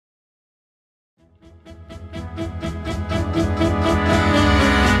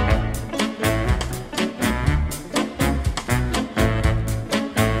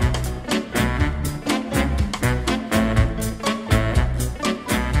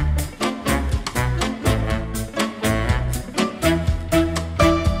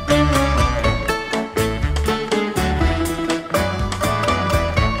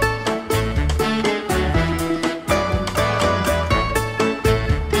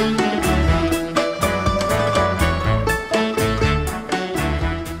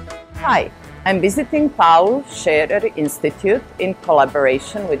I'm visiting Paul Scherrer Institute in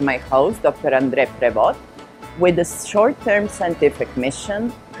collaboration with my host, Dr. André Prévôt, with a short-term scientific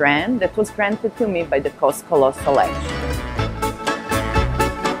mission grant that was granted to me by the COLOSSAL Action.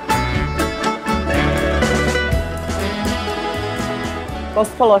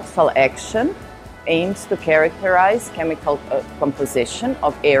 COLOSSAL Action aims to characterize chemical composition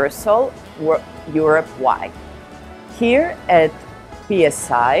of aerosol Europe-wide. Here at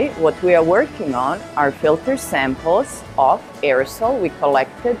PSI, what we are working on are filter samples of aerosol we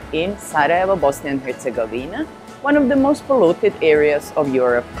collected in Sarajevo, Bosnia and Herzegovina, one of the most polluted areas of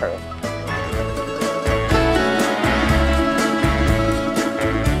Europe currently.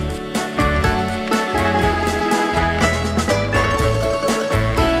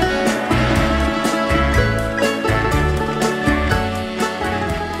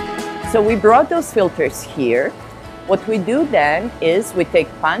 So we brought those filters here. What we do then is we take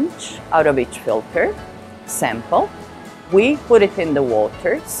punch out of each filter sample, we put it in the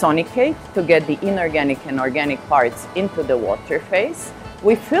water, sonicate to get the inorganic and organic parts into the water phase,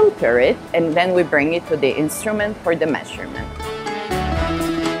 we filter it, and then we bring it to the instrument for the measurement.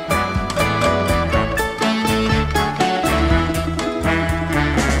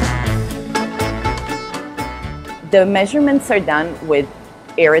 The measurements are done with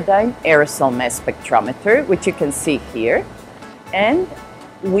aerosol mass spectrometer, which you can see here, and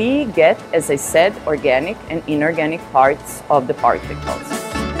we get, as I said, organic and inorganic parts of the particles.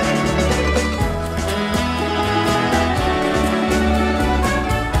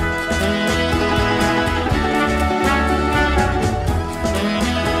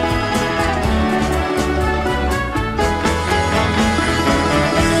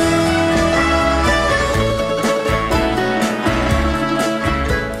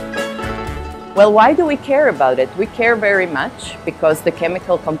 Well, why do we care about it? We care very much because the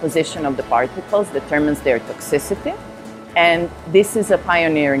chemical composition of the particles determines their toxicity. And this is a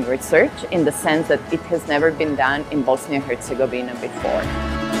pioneering research in the sense that it has never been done in Bosnia and Herzegovina before.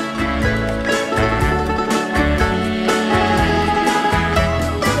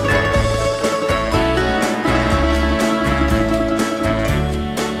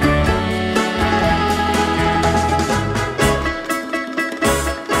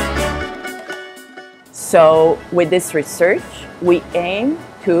 So with this research, we aim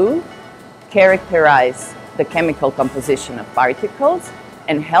to characterize the chemical composition of particles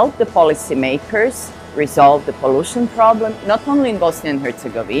and help the policymakers resolve the pollution problem, not only in Bosnia and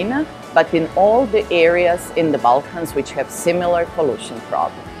Herzegovina, but in all the areas in the Balkans which have similar pollution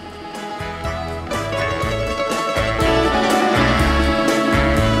problems.